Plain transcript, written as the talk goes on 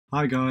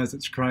Hi guys,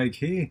 it's Craig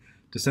here.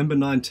 December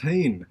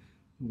 19.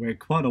 We're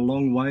quite a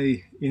long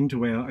way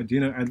into our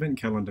Arduino Advent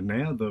Calendar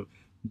now. The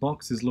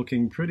box is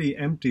looking pretty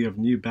empty of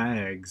new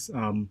bags.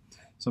 So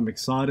I'm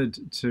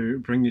excited to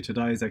bring you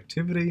today's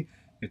activity.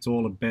 It's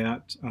all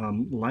about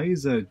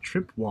laser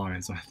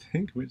tripwires, I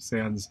think, which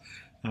sounds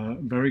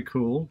very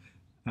cool.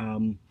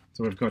 So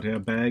we've got our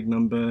bag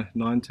number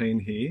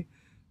 19 here,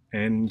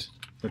 and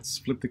let's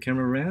flip the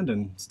camera around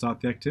and start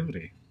the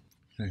activity.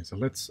 Okay, so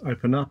let's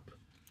open up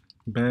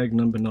bag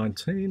number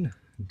 19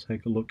 and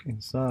take a look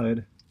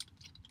inside,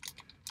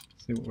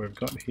 see what we've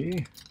got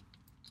here.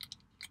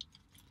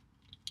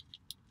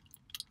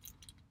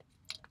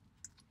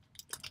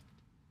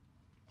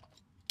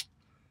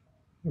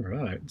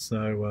 Alright,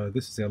 so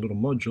this is our little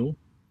module.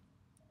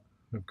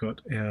 We've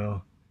got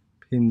our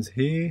pins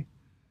here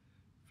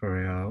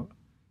for our,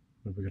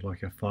 we've got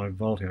like our 5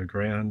 volt, our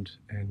ground,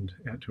 and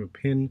out to a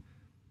pin.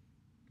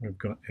 We've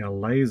got our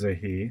laser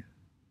here.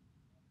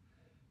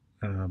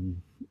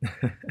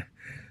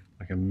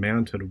 Like a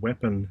mounted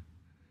weapon.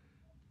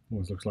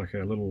 Almost looks like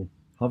a little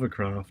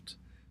hovercraft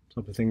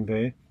type of thing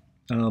there.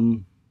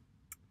 So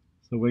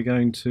we're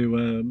going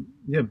to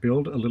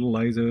build a little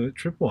laser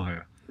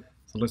tripwire.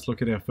 So let's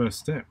look at our first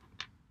step.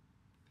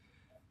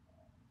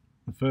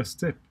 The first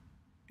step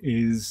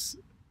is,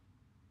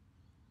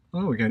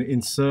 we're going to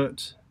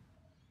insert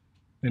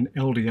an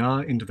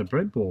LDR into the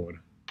breadboard.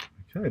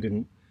 Okay, I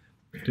didn't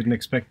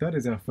expect that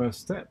as our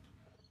first step.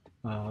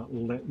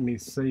 Let me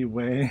see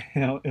where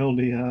our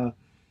LDR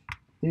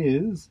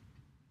is.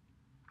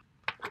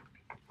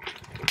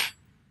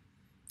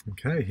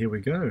 Okay, here we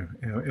go,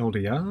 our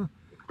LDR.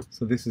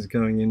 So this is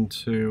going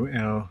into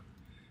our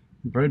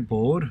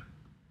breadboard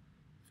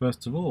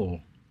first of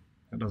all.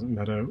 It doesn't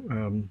matter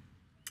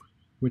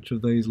which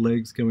of these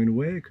legs go in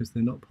where because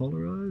they're not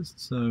polarized,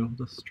 so I'll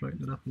just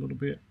straighten it up a little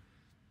bit.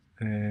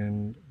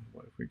 And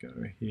what if we go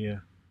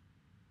here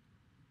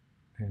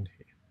and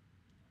here?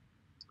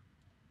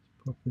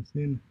 Pop this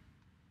in.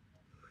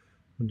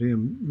 Oh dear,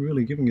 I'm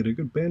really giving it a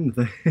good bend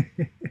there.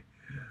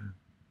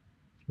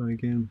 Try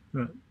again.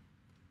 Right.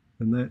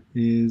 And that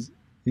is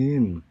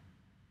in.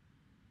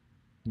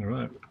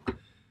 Alright.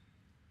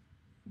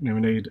 Now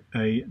we need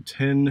a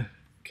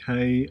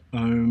 10k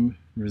ohm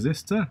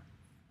resistor,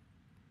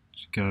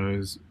 which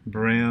goes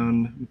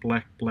brown,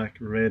 black, black,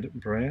 red,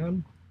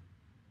 brown.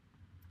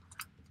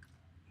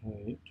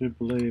 I do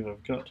believe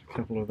I've got a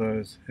couple of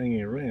those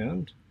hanging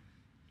around,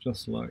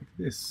 just like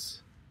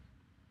this.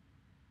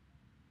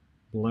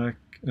 Black,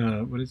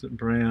 what is it?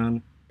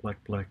 Brown,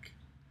 black, black,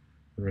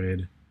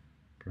 red,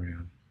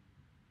 brown.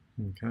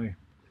 Okay,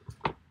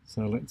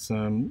 so let's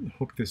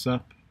hook this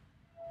up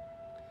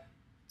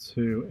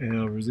to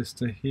our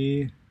resistor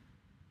here.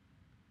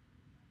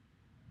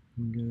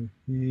 And go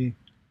here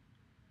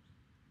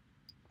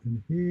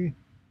and here.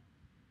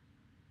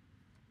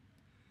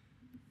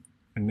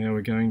 And now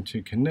we're going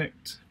to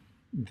connect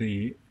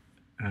the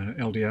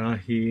LDR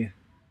here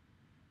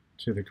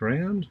to the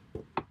ground.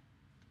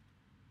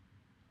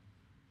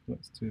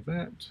 Let's do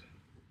that.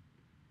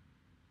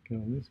 Go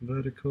on this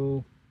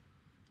vertical.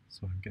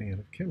 So I'm getting out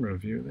of camera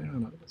view there.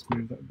 No, let's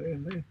move that there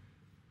and there.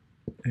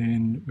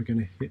 And we're going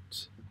to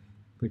hit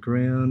the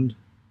ground.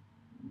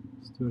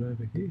 Let's do it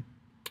over here.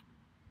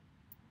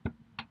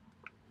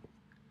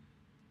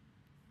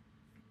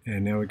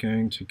 And now we're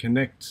going to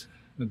connect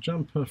a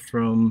jumper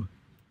from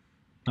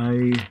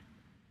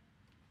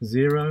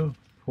A0,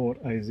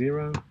 port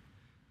A0,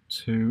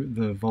 to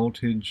the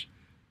voltage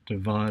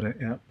divider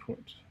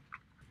output,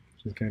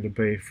 which is going to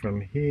be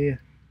from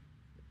here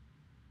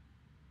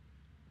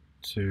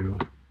to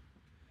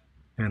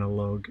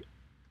analog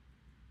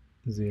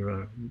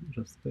 0,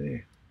 just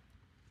there.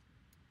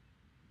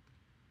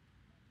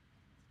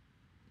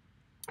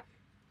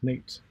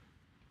 Neat.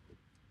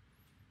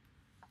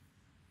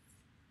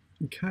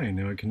 Okay,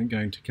 now we're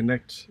going to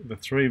connect the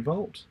 3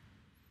 volt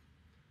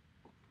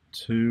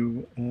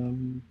to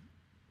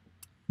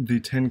the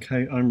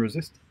 10k ohm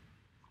resistor.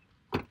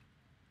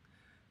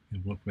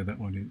 And look where that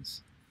one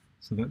is.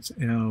 So that's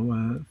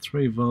our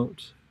 3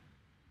 volt.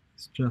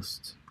 It's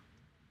just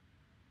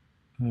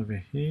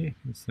over here. You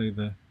can see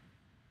the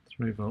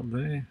 3 volt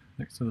there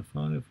next to the 5.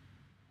 I'm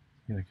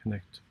going to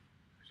connect,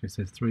 actually it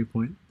says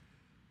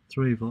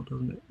 3.3 volt,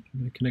 doesn't it? I'm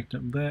going to connect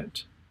up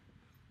that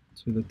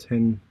to the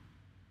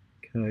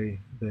 10k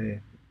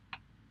there.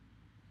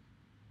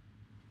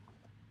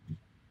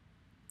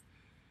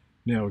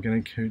 Now we're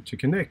going to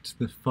connect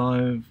the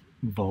 5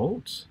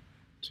 volt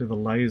to the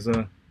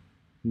laser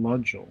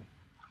module.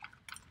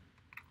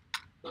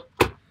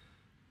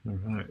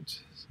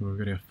 Alright, so we've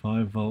got our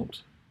 5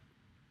 volt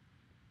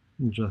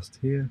just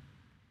here.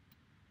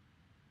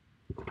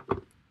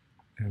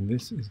 And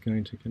this is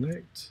going to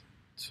connect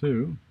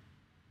to,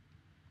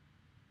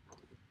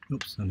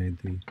 oops, I need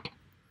the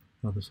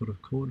other sort of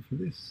cord for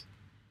this.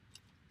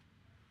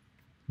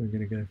 We're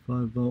going to go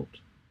 5 volt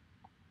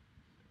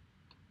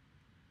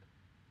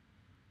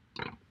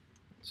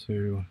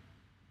to,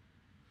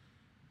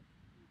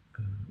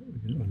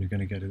 we're going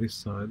to go to this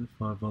side, the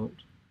 5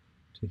 volt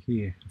to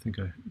here. I think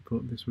I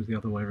thought this was the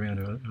other way around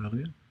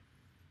earlier.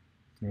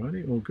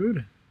 Alrighty, all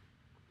good.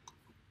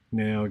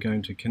 Now we're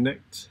going to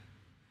connect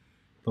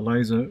the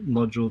laser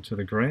module to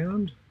the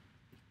ground.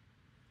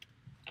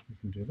 We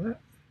can do that.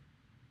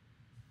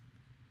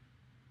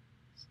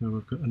 So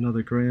we've got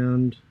another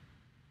ground.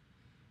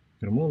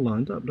 Got them all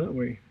lined up, don't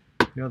we?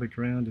 The other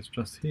ground is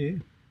just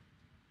here.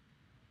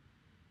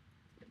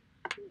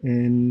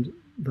 And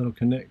that'll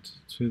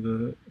connect to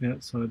the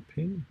outside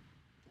pin.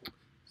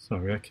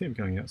 Sorry, I keep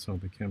going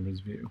outside the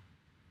camera's view.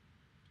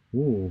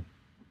 Ooh,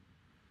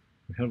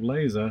 we have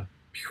laser.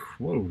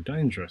 Whoa,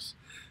 dangerous.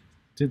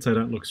 Did say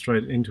don't look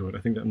straight into it. I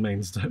think that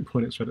means don't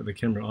point it straight at the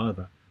camera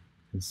either.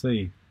 You can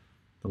see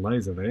the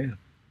laser there.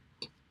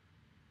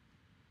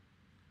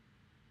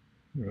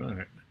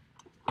 Right.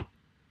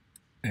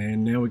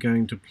 And now we're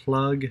going to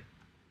plug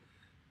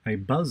a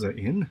buzzer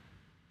in.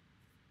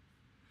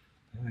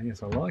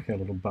 Yes, I like our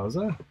little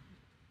buzzer.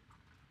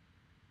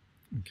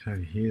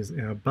 Okay, here's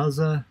our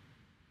buzzer.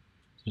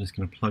 So I'm just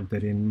going to plug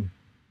that in.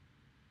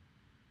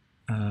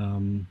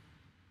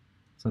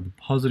 So the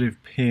positive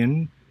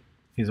pin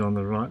is on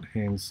the right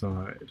hand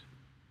side.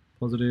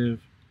 Positive,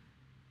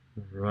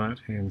 right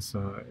hand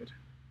side.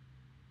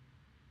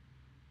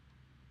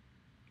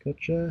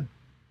 Gotcha.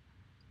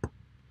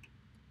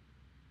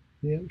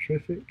 Yep,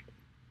 terrific.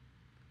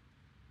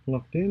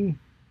 Locked in.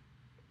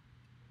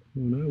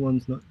 Oh no,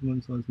 one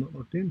side's not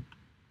locked in.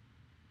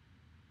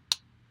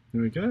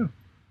 There we go.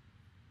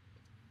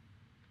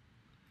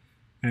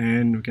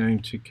 And we're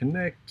going to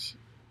connect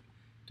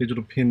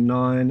digital pin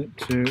 9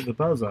 to the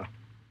buzzer.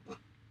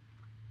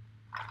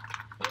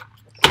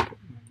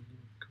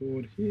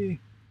 Cord here.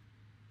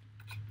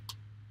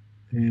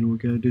 And we'll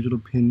go digital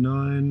pin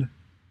 9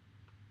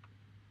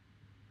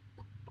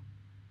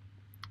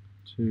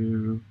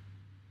 to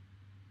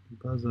the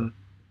buzzer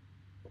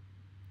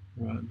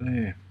right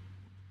there.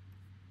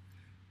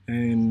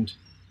 And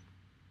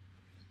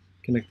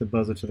connect the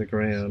buzzer to the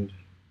ground.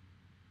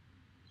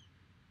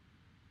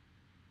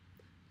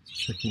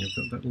 Just checking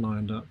I've got that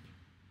lined up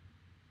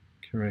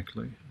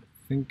correctly.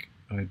 I think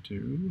I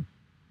do.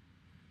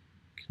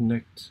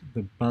 Connect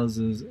the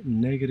buzzer's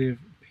negative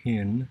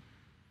pin.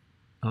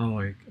 Oh,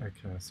 okay,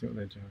 I see what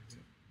they're doing.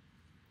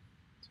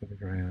 To the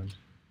ground.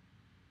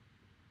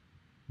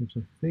 Which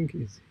I think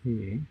is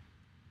here.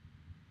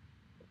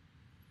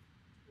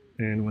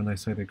 And when they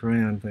say the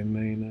ground, they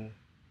mean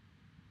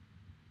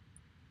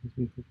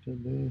we hooked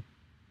up there.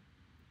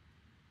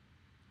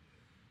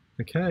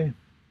 Okay.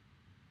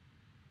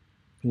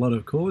 A lot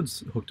of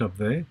cords hooked up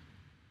there.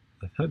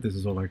 I hope this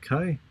is all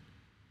okay.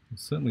 We'll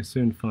certainly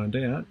soon find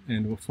out,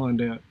 and we'll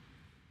find out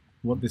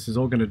what this is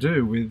all going to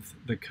do with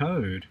the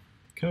code.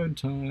 Code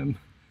time.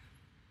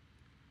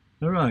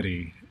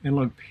 Alrighty,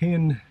 analog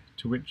pin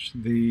to which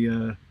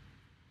the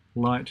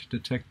light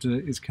detector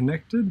is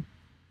connected.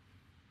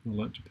 The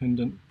light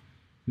dependent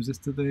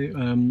resistor there.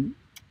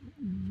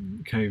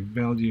 Okay,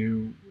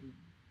 value.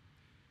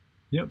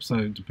 Yep,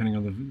 so depending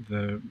on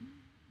the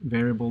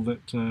variable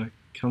that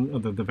comes, or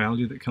the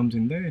value that comes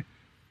in there.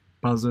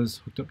 Buzzers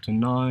hooked up to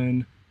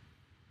 9.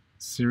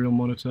 Serial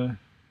monitor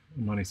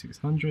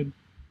 9600.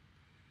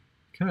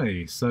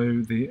 Okay,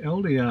 so the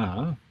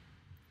LDR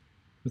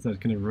is that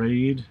going to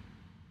read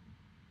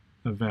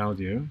a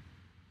value.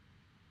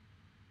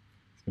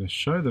 It's going to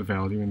show the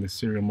value in the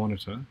serial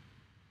monitor.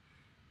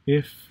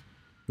 If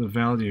the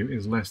value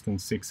is less than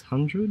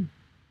 600,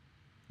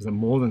 is it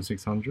more than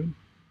 600,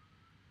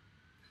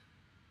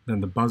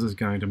 then the buzzer is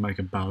going to make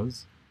a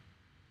buzz.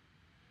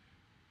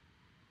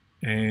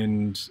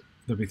 And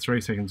there'll be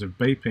 3 seconds of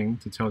beeping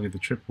to tell you the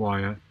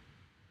tripwire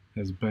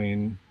has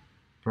been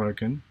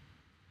broken.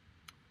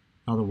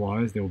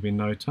 Otherwise, there will be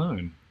no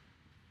tone.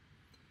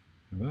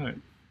 Alright,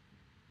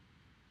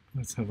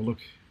 let's have a look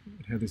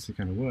at how this is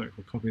going to work.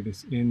 We'll copy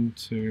this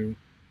into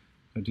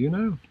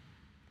Arduino,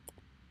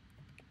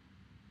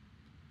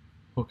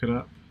 hook it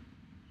up,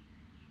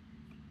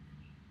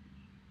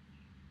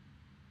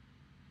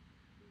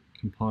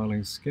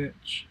 compiling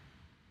sketch,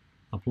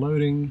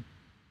 uploading,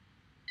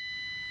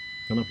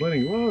 done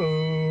uploading.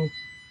 Whoa!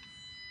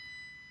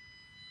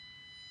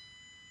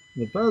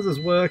 The buzzer's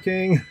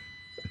working.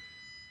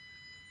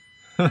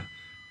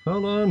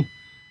 Hold on.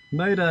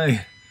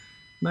 Mayday.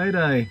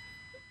 Mayday.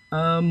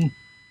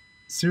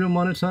 Serial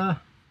monitor.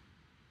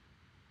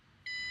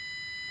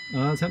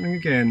 Oh, it's happening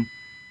again.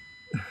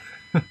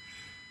 What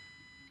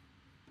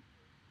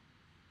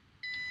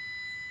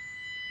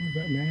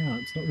about now?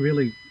 It's not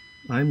really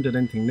aimed at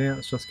anything now,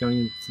 it's just going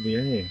into the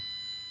air.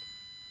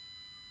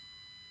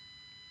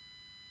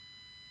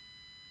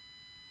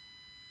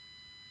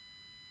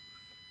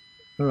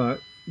 Alright,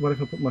 what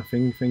if I put my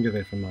finger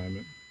there for a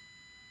moment?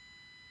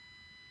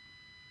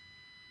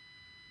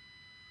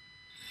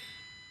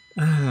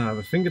 Ah,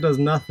 the finger does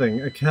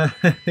nothing.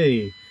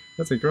 Okay,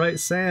 that's a great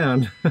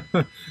sound.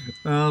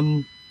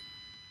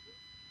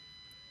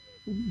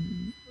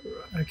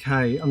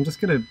 Okay, I'm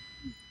just going to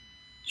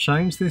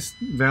change this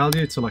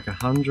value to like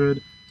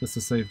 100 just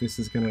to see if this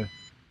is going to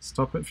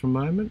stop it for a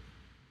moment.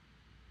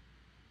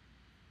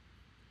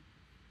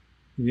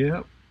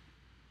 Yep.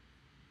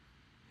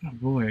 Oh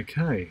boy,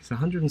 okay, so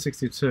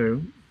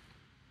 162.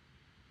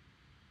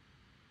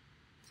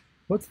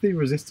 What's the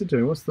resistor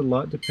doing? What's the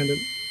light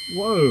dependent?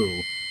 Whoa!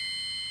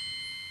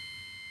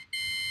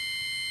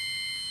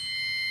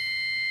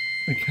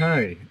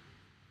 Okay.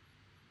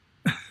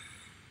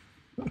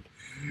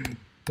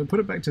 So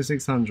put it back to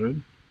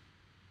 600.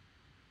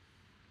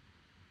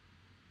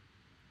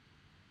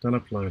 Done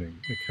uploading.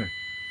 Okay.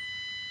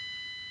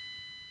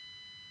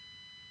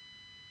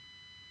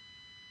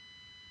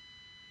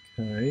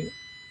 Okay.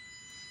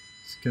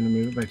 Just going to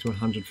move it back to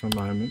 100 for a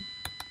moment.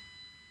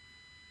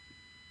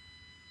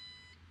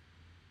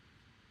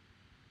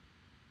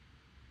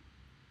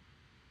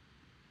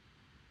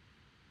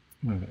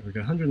 All right, we've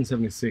got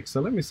 176.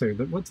 So let me see.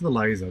 What's the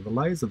laser? The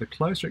laser, the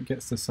closer it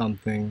gets to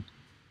something.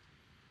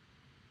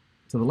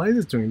 So the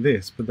laser's doing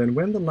this, but then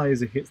when the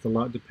laser hits the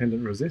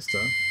light-dependent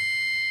resistor,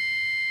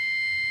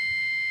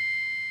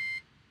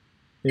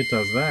 it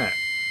does that.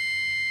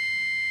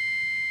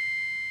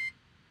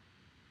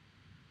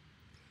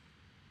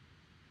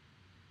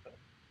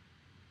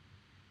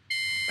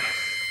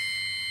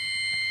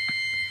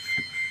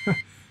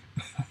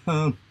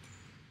 I'm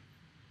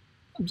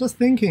just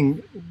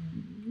thinking,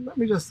 let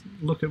me just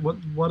look at what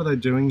are they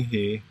doing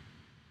here.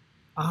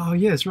 Oh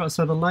yes, right,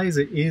 so the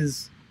laser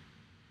is,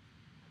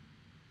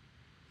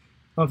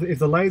 if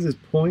the laser is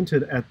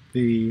pointed at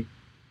the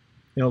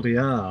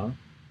LDR,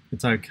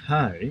 it's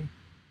okay,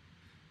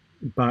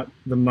 but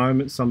the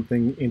moment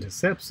something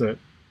intercepts it,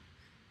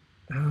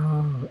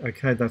 oh,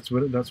 okay, that's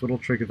what'll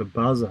trigger the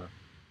buzzer.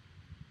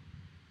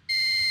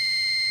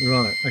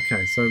 Right,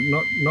 okay, so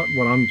not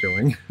what I'm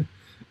doing.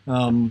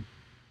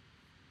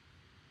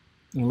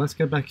 Well, let's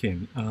go back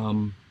in.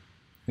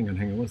 Hang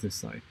on, what does this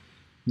say?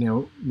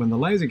 Now, when the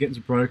laser gets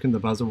broken, the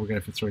buzzer will go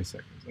for 3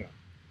 seconds. Oh,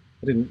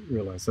 I didn't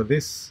realize. So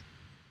this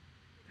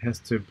has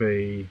to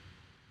be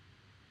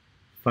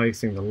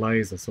facing the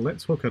laser. So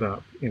let's hook it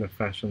up in a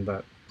fashion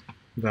that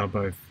they'll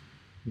both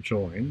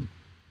join.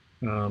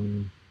 I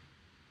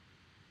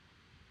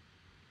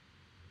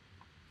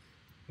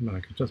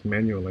could just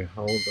manually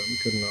hold them,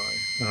 couldn't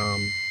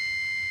I?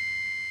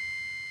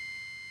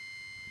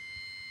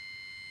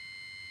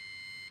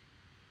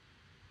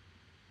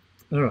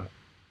 All right,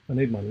 I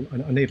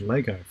need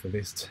Lego for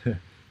this to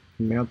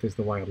mount this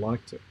the way I'd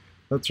like to.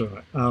 That's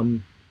right.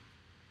 I'm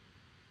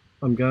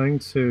going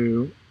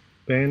to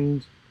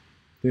bend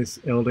this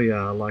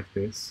LDR like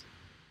this,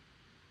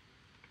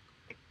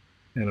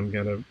 and I'm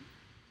going to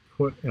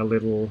put a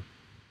little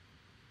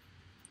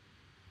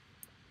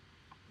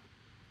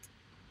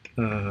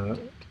some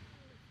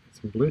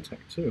blue tack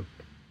too.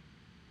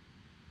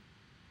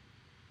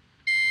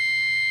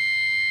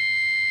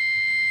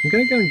 I'm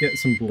going to go and get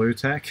some blue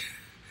tack,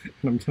 and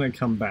I'm going to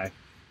come back.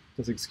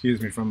 Just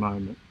excuse me for a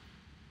moment.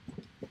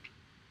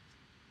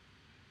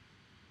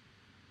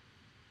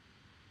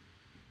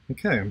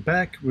 Okay, I'm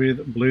back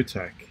with blue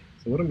tack.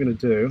 So what I'm going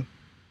to do,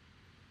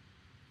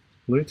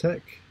 blue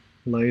tack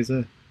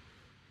laser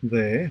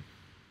there,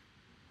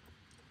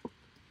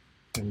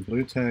 and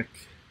blue tack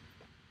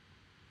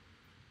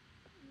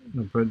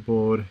the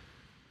breadboard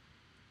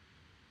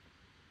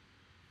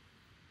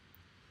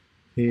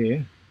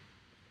here.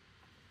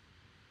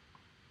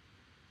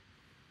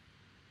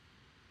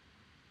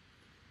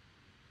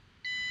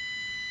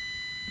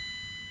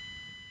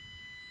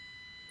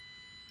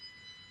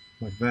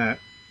 Like that.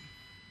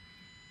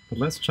 But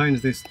let's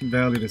change this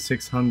value to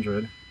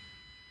 600.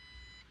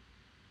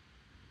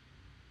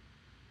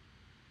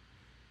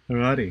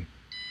 Alrighty.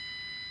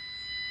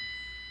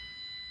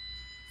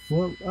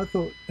 Well, I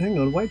thought, hang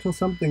on, wait till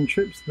something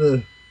trips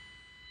the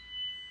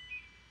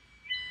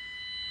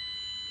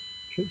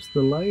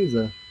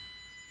laser.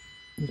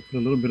 Let's put a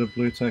little bit of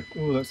blue tack.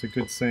 Oh, that's a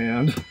good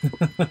sound.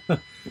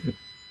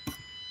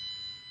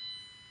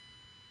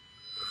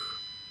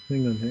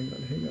 Hang on.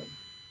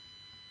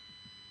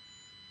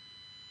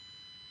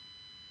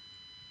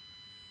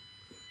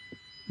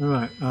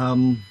 Alright,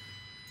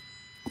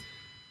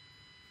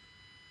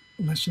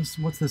 let's just,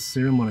 what's the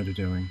serial monitor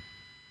doing?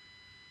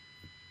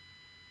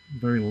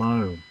 Very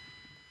low.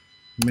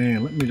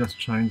 Man, let me just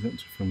change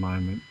that for a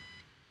moment.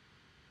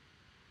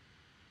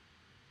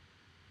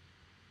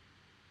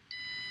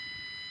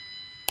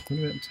 What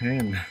about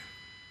 10?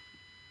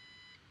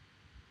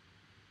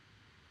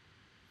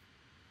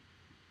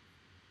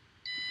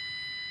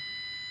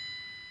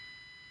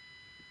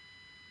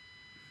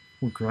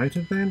 Or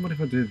greater than? What if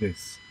I do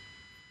this?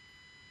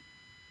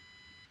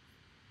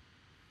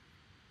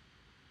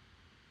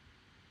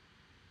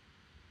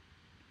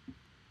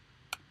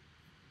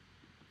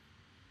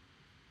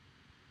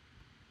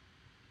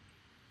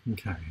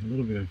 Okay, a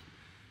little bit of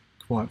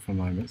quiet for a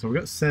moment. So we've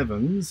got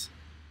 7s,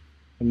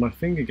 and my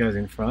finger goes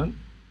in front.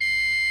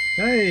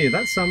 Hey,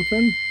 that's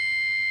something.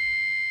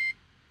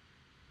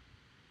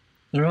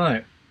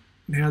 Alright,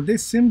 now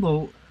this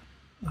symbol,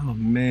 oh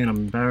man, I'm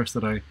embarrassed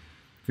that I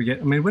forget.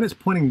 I mean, when it's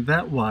pointing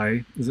that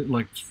way, is it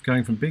like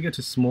going from bigger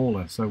to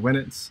smaller? So when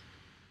it's...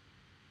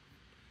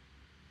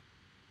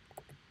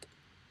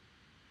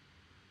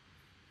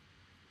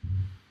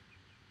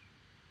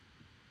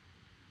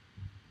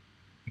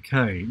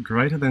 Okay,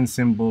 greater than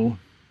symbol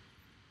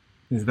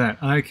is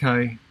that.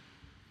 Okay,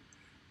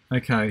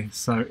 Okay,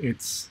 so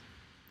it's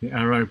the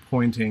arrow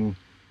pointing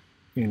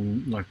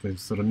in like the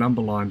sort of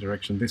number line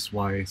direction this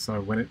way. So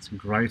when it's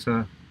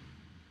greater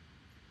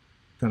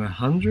than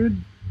 100,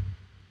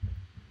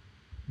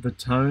 the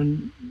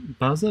tone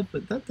buzzer,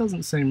 but that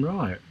doesn't seem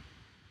right.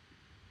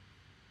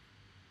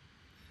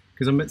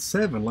 Because I'm at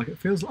 7, like it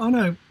feels, oh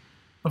no,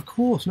 of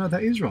course, no,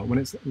 that is right. When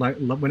it's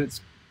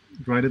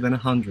greater than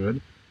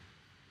 100,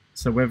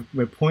 so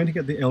we're pointing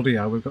at the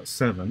LDR, we've got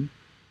 7.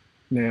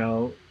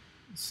 Now,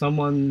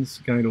 someone's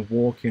going to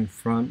walk in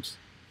front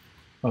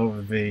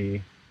of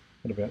the,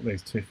 what about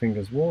these two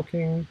fingers?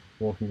 Walking,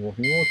 walking,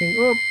 walking, walking.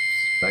 Oops,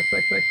 back,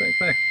 back, back, back,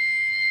 back.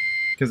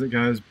 Because it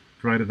goes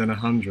greater than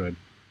 100.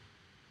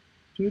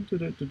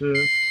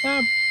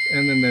 Up,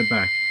 and then they're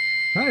back.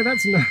 Hey,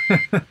 that's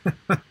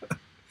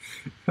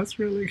that's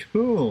really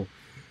cool.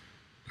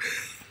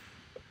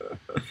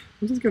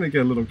 I'm just going to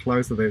get a little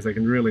closer there so I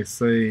can really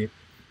see. You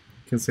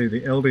can see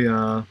the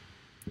LDR.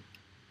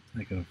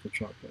 Take it off the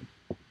tripod.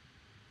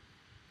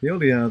 The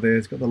LDR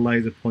there's got the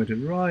laser pointed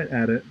right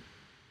at it.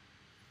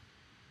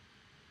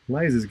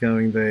 Laser's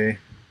going there,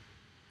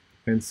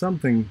 and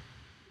something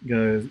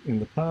goes in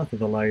the path of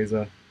the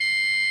laser.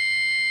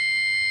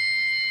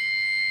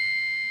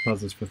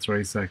 Buzzes for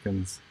 3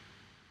 seconds.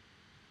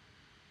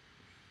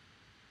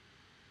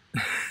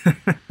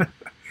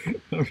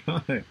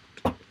 Alright.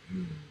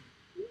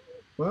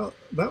 Well,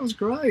 that was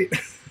great.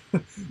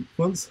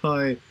 Once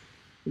I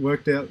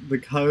worked out the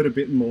code a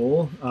bit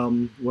more,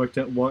 worked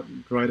out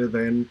what greater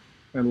than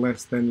and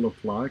less than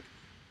looked like,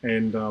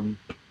 and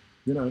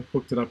you know,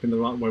 hooked it up in the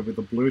right way with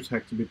the blue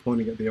tack to be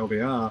pointing at the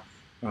LDR,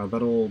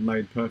 that all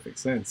made perfect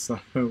sense.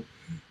 So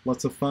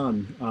lots of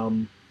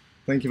fun.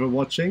 Thank you for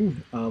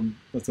watching.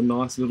 That's a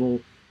nice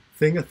little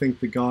thing. I think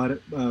the guide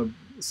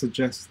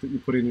suggests that you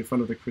put it in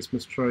front of the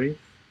Christmas tree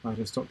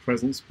to stop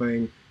presents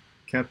being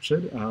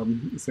captured.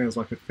 It sounds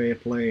like a fair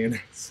plan,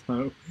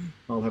 so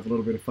I'll have a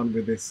little bit of fun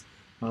with this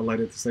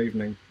later this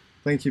evening.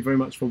 Thank you very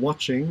much for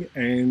watching,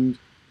 and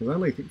there's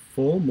only, I think,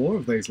 4 more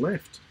of these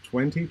left.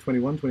 20,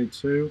 21,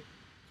 22,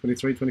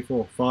 23,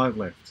 24, 5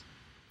 left.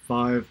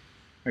 5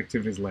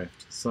 activities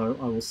left. So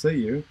I will see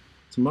you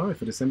tomorrow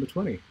for December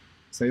 20.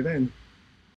 See you then.